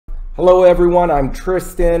Hello everyone, I'm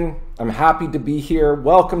Tristan. I'm happy to be here.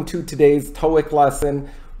 Welcome to today's Toeic lesson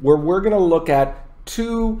where we're going to look at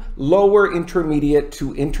two lower intermediate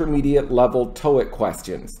to intermediate level Toeic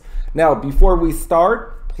questions. Now, before we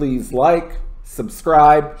start, please like,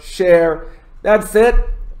 subscribe, share. That's it.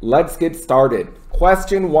 Let's get started.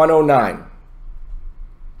 Question 109.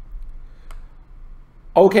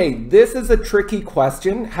 Okay, this is a tricky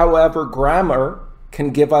question. However, grammar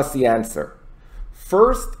can give us the answer.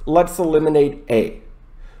 First, let's eliminate A.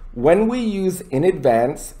 When we use in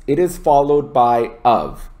advance, it is followed by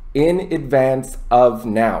of. In advance of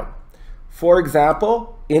noun. For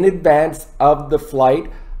example, in advance of the flight,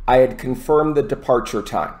 I had confirmed the departure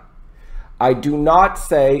time. I do not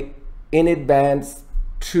say in advance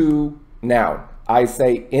to noun. I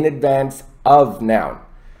say in advance of noun.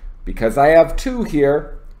 Because I have two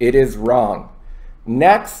here, it is wrong.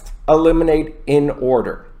 Next, eliminate in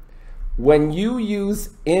order. When you use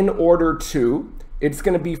in order to, it's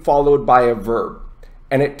going to be followed by a verb,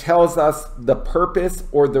 and it tells us the purpose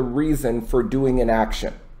or the reason for doing an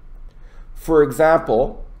action. For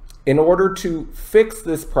example, in order to fix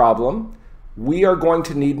this problem, we are going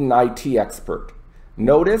to need an IT expert.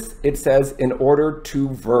 Notice it says in order to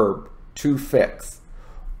verb, to fix.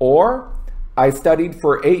 Or, I studied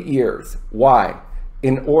for 8 years. Why?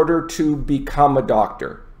 In order to become a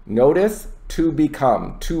doctor. Notice to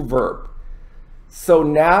become, to verb. So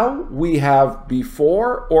now we have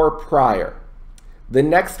before or prior. The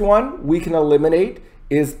next one we can eliminate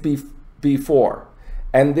is before.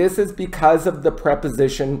 And this is because of the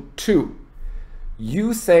preposition to.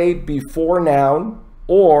 You say before noun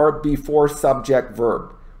or before subject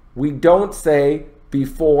verb. We don't say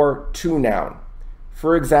before to noun.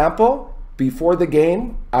 For example, before the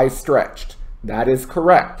game, I stretched. That is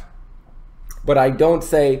correct. But I don't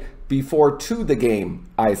say before to the game,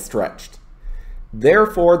 I stretched.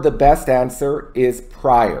 Therefore, the best answer is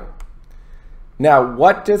prior. Now,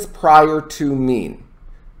 what does prior to mean?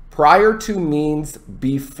 Prior to means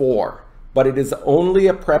before, but it is only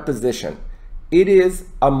a preposition. It is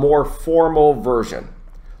a more formal version.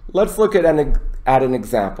 Let's look at an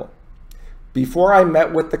example. Before I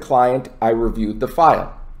met with the client, I reviewed the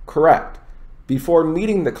file. Correct. Before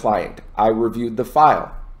meeting the client, I reviewed the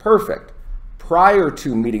file. Perfect. Prior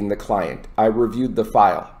to meeting the client, I reviewed the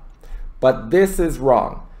file. But this is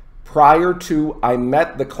wrong. Prior to I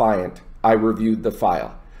met the client, I reviewed the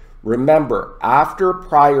file. Remember, after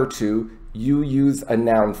prior to, you use a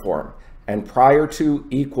noun form, and prior to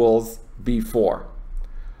equals before.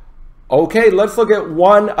 Okay, let's look at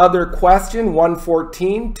one other question,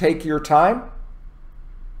 114. Take your time.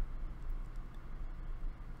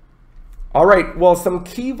 All right, well, some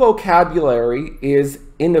key vocabulary is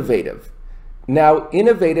innovative. Now,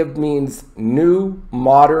 innovative means new,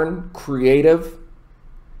 modern, creative.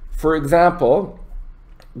 For example,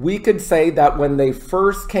 we could say that when they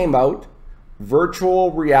first came out,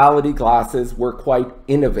 virtual reality glasses were quite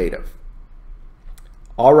innovative.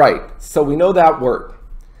 All right, so we know that word.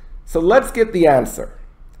 So let's get the answer.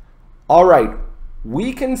 All right,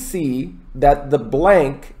 we can see that the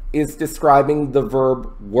blank is describing the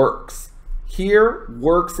verb works. Here,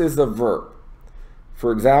 works is a verb.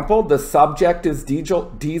 For example, the subject is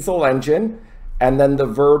diesel engine, and then the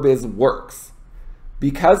verb is works.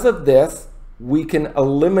 Because of this, we can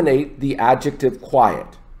eliminate the adjective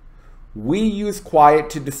quiet. We use quiet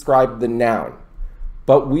to describe the noun,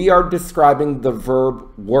 but we are describing the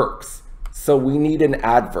verb works, so we need an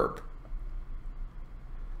adverb.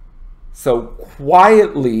 So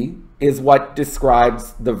quietly is what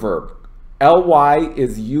describes the verb. ly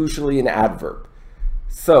is usually an adverb.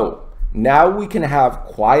 So now we can have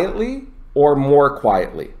quietly or more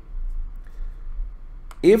quietly.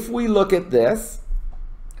 If we look at this,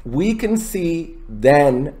 we can see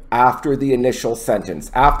then after the initial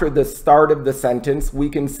sentence. After the start of the sentence, we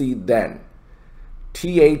can see then.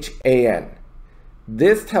 THAN.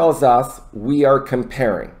 This tells us we are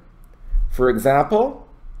comparing. For example,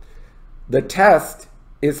 the test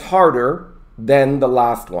is harder than the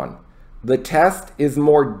last one. The test is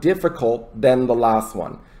more difficult than the last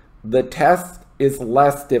one. The test is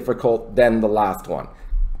less difficult than the last one.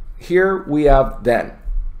 Here we have then.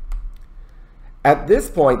 At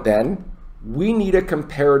this point then, we need a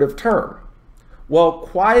comparative term. Well,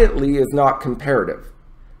 quietly is not comparative.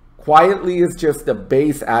 Quietly is just a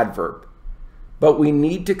base adverb. But we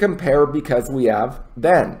need to compare because we have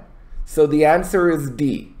then. So the answer is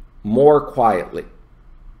D, more quietly.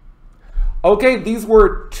 Okay, these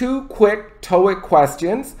were two quick TOEIC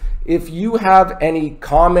questions. If you have any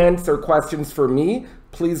comments or questions for me,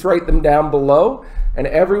 please write them down below. And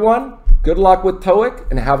everyone, good luck with TOEIC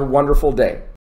and have a wonderful day.